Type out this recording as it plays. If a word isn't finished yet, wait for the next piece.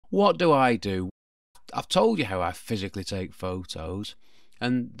What do I do? I've told you how I physically take photos,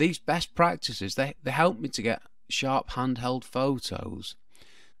 and these best practices, they help me to get sharp handheld photos.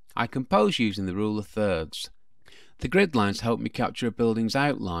 I compose using the rule of thirds. The grid lines help me capture a building's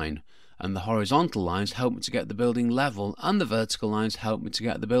outline, and the horizontal lines help me to get the building level, and the vertical lines help me to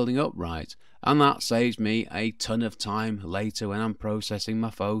get the building upright. And that saves me a ton of time later when I'm processing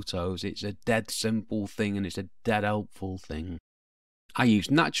my photos. It's a dead simple thing, and it's a dead helpful thing. I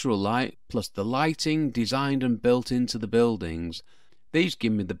use natural light plus the lighting designed and built into the buildings. These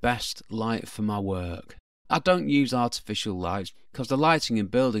give me the best light for my work. I don't use artificial lights because the lighting in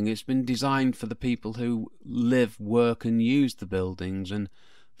building, it's been designed for the people who live, work and use the buildings, and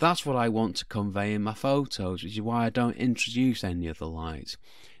that's what I want to convey in my photos, which is why I don't introduce any other light.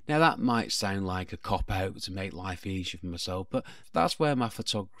 Now that might sound like a cop-out to make life easier for myself, but that's where my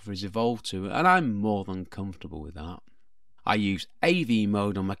photography has evolved to, and I'm more than comfortable with that. I use AV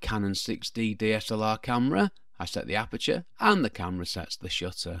mode on my Canon 6D DSLR camera. I set the aperture and the camera sets the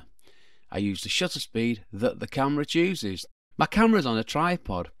shutter. I use the shutter speed that the camera chooses. My camera's on a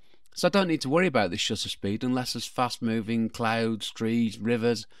tripod, so I don't need to worry about the shutter speed unless there's fast moving clouds, trees,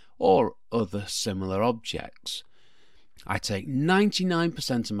 rivers or other similar objects. I take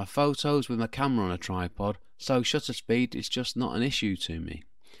 99% of my photos with my camera on a tripod, so shutter speed is just not an issue to me.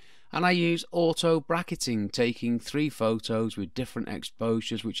 And I use auto bracketing, taking 3 photos with different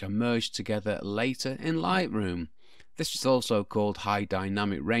exposures which are merged together later in Lightroom. This is also called high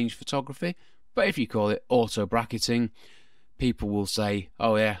dynamic range photography, but if you call it auto bracketing, people will say,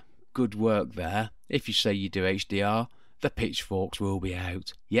 oh yeah, good work there. If you say you do HDR, the pitchforks will be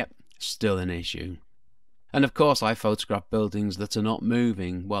out. Yep, still an issue. And of course I photograph buildings that are not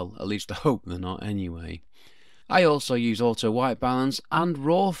moving, well at least I hope they're not anyway. I also use auto white balance and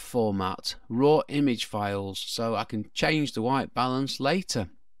RAW format, raw image files, so I can change the white balance later.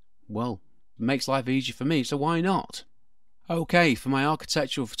 Well, it makes life easier for me, so why not? Okay, for my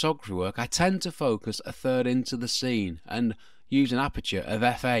architectural photography work, I tend to focus a third into the scene and use an aperture of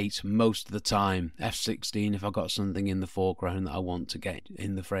f8 most of the time, f16 if I've got something in the foreground that I want to get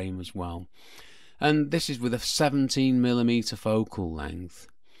in the frame as well. And this is with a 17mm focal length.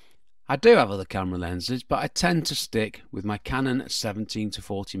 I do have other camera lenses, but I tend to stick with my Canon 17 to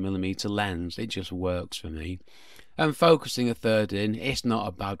 40mm lens. It just works for me. And focusing a third in, it's not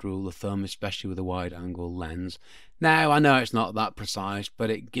a bad rule of thumb, especially with a wide angle lens. Now, I know it's not that precise, but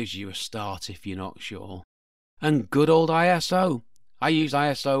it gives you a start if you're not sure. And good old ISO. I use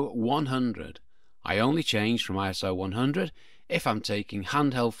ISO 100. I only change from ISO 100 if I'm taking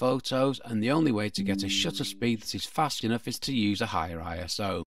handheld photos, and the only way to get a shutter speed that is fast enough is to use a higher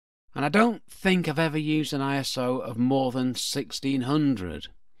ISO. And I don't think I've ever used an ISO of more than 1600.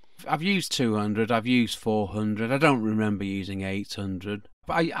 I've used 200, I've used 400, I don't remember using 800.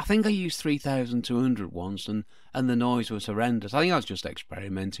 But I think I used 3200 once and the noise was horrendous. I think I was just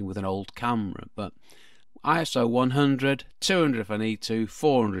experimenting with an old camera, but ISO 100, 200 if I need to,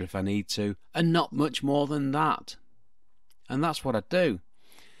 400 if I need to, and not much more than that. And that's what I do.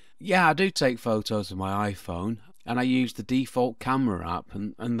 Yeah, I do take photos of my iPhone, and I use the default camera app,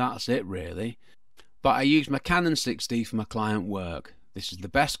 and that's it really. But I use my Canon 6D for my client work. This is the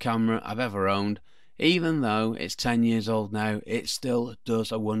best camera I've ever owned. Even though it's 10 years old now, it still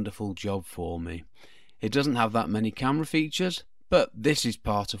does a wonderful job for me. It doesn't have that many camera features, but this is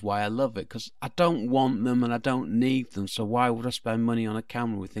part of why I love it, because I don't want them and I don't need them, so why would I spend money on a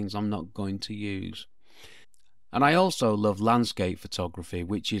camera with things I'm not going to use? And I also love landscape photography,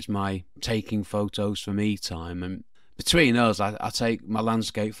 which is my taking photos for me time. And between us, I take my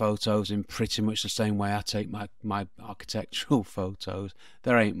landscape photos in pretty much the same way I take my architectural photos.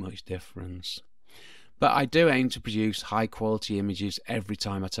 There ain't much difference. But I do aim to produce high quality images every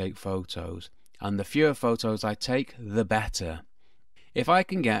time I take photos. And the fewer photos I take, the better. If I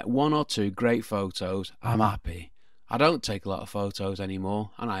can get 1 or 2 great photos, I'm happy. I don't take a lot of photos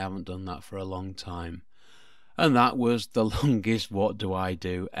anymore, and I haven't done that for a long time. And that was the longest what do I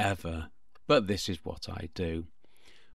do ever. But this is what I do.